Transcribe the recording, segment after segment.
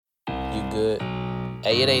good.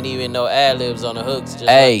 Hey, it ain't even no ad-libs on the hooks. Just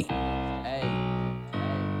Hey.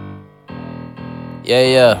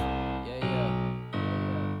 Yeah.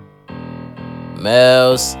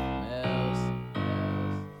 Mel's.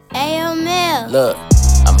 Ayo, Mel. Look,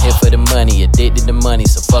 I'm here for the money, addicted to money,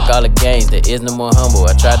 so fuck all the games. There is no more humble.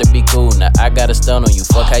 I try to be cool, now I got a stun on you.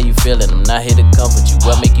 Fuck how you feeling, I'm not here to comfort you.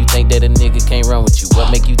 What make you think that a nigga can't run with you?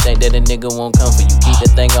 What make you think that a nigga won't come for you? Keep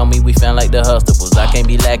that thing on me, we found like the Hustables. I can't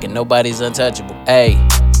be lacking, nobody's untouchable. Hey,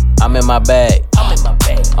 I'm in my bag.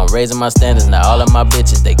 I'm raising my standards, now all of my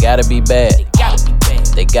bitches, they gotta be bad.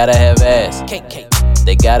 They gotta have ass.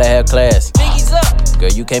 They gotta have class. Girl,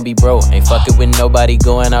 you can't be broke, ain't fucking with nobody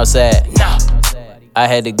going outside. I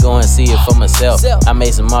had to go and see it for myself. I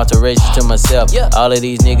made some alterations to myself. All of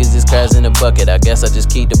these niggas is crabs in the bucket. I guess I just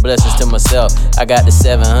keep the blessings to myself. I got the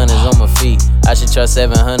 700s on my feet. I should charge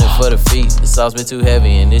 700 for the feet. The sauce been too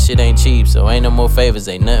heavy and this shit ain't cheap, so ain't no more favors,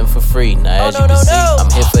 ain't nothing for free. Now as you can see, I'm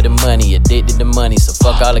here for the money, addicted to money, so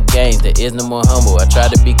fuck all the games. There is no more humble. I try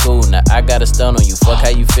to be cool, now I got a stun on you. Fuck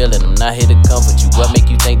how you feeling, I'm not here to comfort you. What make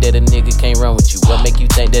you think that a nigga can't run with you? What make you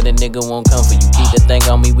think that a nigga won't come for you? Keep that thing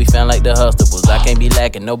on me, we found like the Hustables. I can't be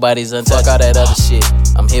lacking, nobody's untouched. Fuck all that other shit,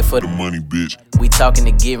 I'm here for the money, bitch. We talking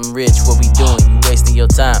to getting rich, what we doing? You wasting your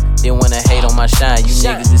time, didn't wanna hate on my shine. You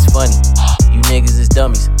niggas is funny, you niggas is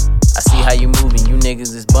dummies. I see how you moving, you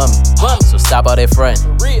niggas is bummy. So stop all that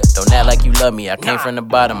frontin', don't act like you love me. I came from the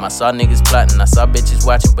bottom, I saw niggas plotting, I saw bitches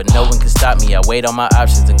watching, but no one can stop me. I weighed on my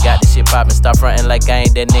options and got this shit poppin'. Stop frontin' like I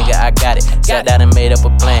ain't that nigga, I got it. Sat down and made up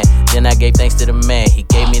a plan, then I gave thanks to the man, he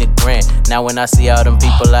gave me the grand. Now when I see all them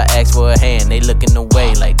people, I ask for a hand. They looking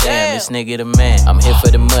away like damn, this nigga the man. I'm here for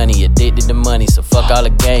the money, addicted to money, so fuck all the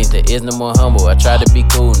games. There is no more humble. I try to be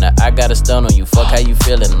cool, now I got a stun on you. Fuck how you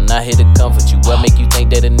feeling, I'm not here to comfort you. What make you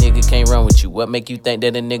think that a nigga can't run with you? What make you think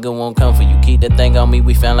that a nigga won't come for you? Keep that thing on me,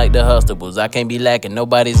 we found like the Hustables. I can't be lacking,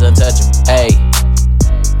 nobody's untouchable. Hey.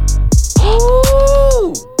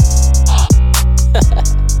 Ooh.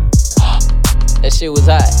 That shit was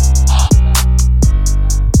hot.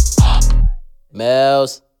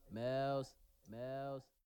 Mel's.